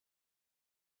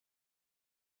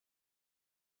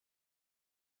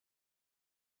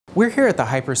We're here at the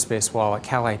HIPerSpace wall at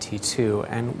Calit2,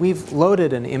 and we've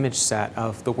loaded an image set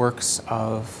of the works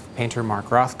of painter Mark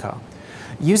Rothko.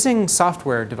 Using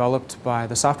software developed by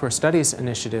the Software Studies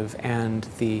Initiative and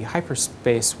the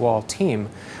HIPerSpace wall team,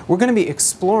 we're going to be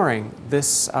exploring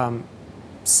this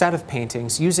set of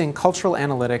paintings using cultural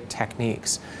analytic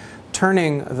techniques,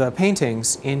 turning the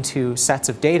paintings into sets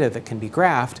of data that can be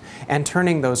graphed and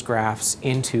turning those graphs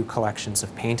into collections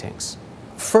of paintings.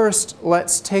 First,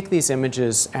 let's take these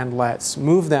images and let's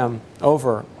move them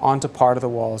over onto part of the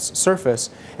wall's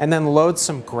surface and then load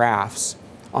some graphs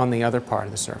on the other part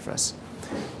of the surface.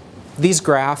 These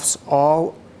graphs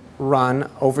all run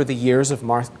over the years of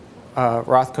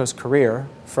Rothko's career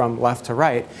from left to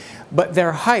right, but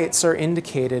their heights are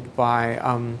indicated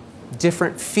by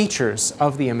different features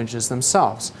of the images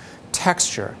themselves: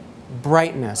 texture,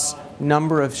 brightness,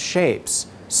 number of shapes,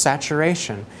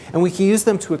 saturation, and we can use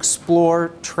them to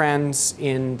explore trends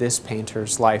in this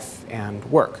painter's life and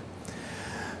work.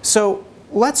 So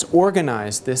let's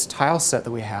organize this tile set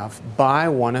that we have by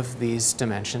one of these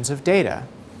dimensions of data.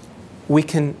 We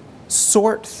can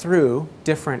sort through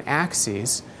different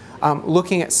axes,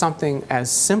 looking at something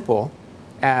as simple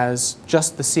as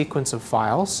just the sequence of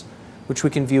files, which we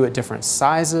can view at different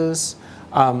sizes,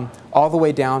 all the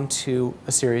way down to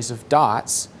a series of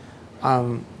dots.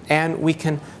 And we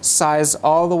can size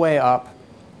all the way up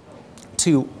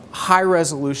to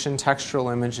high-resolution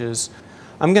textural images.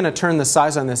 I'm going to turn the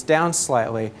size on this down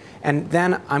slightly, and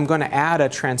then I'm going to add a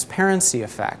transparency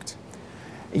effect.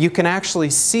 You can actually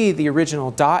see the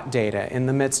original dot data in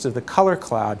the midst of the color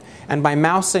cloud, and by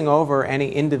mousing over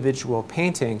any individual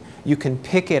painting, you can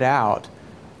pick it out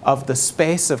of the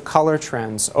space of color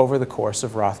trends over the course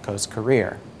of Rothko's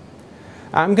career.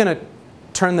 I'm going to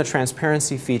turn the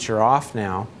transparency feature off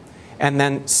now and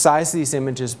then size these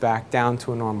images back down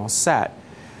to a normal set.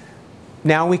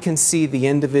 Now we can see the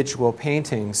individual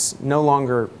paintings no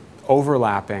longer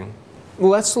overlapping.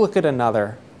 Let's look at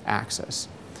another axis.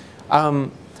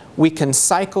 We can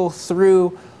cycle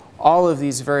through all of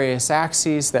these various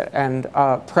axes and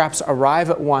perhaps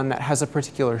arrive at one that has a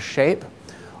particular shape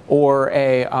or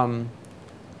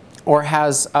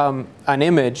has an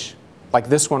image like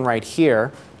this one right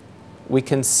here. We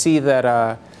can see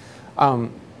that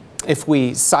if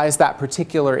we size that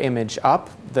particular image up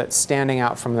that's standing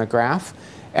out from the graph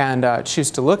and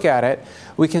choose to look at it,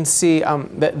 we can see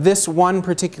that this one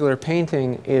particular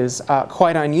painting is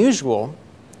quite unusual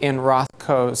in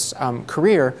Rothko's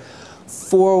career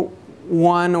for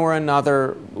one or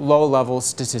another low-level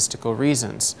statistical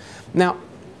reasons. Now,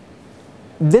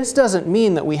 this doesn't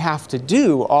mean that we have to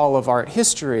do all of art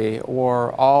history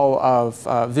or all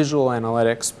of visual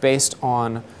analytics based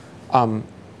on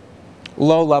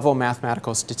low-level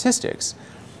mathematical statistics.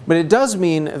 But it does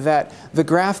mean that the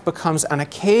graph becomes an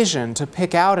occasion to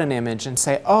pick out an image and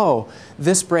say, oh,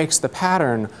 this breaks the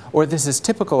pattern, or this is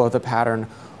typical of the pattern.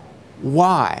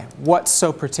 Why? What's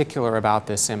so particular about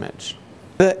this image?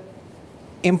 The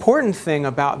important thing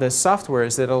about this software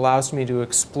is that it allows me to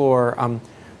explore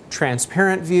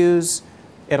transparent views.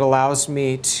 It allows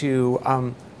me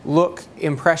to look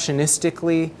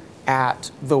impressionistically at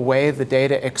the way the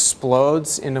data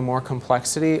explodes into more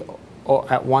complexity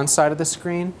at one side of the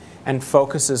screen and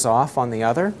focuses off on the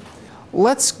other.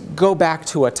 Let's go back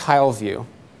to a tile view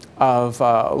of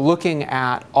looking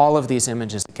at all of these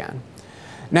images again.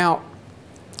 Now,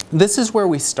 this is where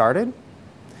we started,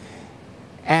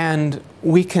 and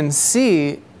we can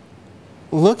see,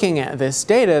 looking at this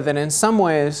data, that in some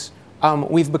ways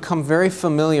we've become very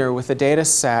familiar with a data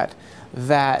set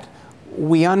that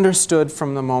we understood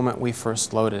from the moment we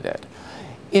first loaded it.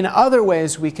 In other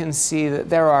ways, we can see that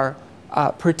there are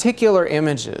particular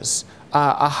images,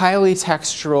 a highly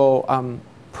textural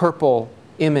purple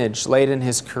image late in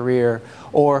his career,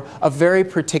 or a very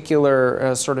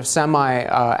particular sort of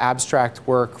semi-abstract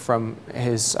work from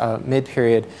his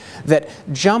mid-period that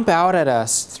jump out at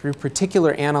us through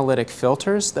particular analytic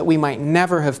filters that we might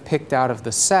never have picked out of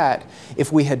the set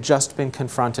if we had just been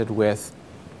confronted with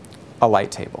a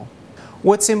light table.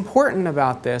 What's important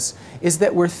about this is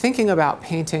that we're thinking about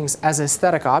paintings as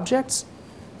aesthetic objects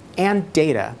and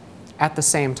data at the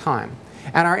same time.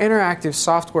 And our interactive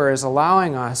software is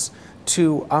allowing us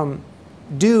to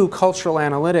do cultural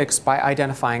analytics by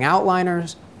identifying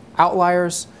outliers,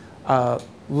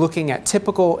 looking at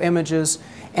typical images,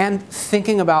 and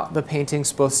thinking about the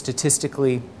paintings both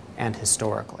statistically and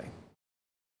historically.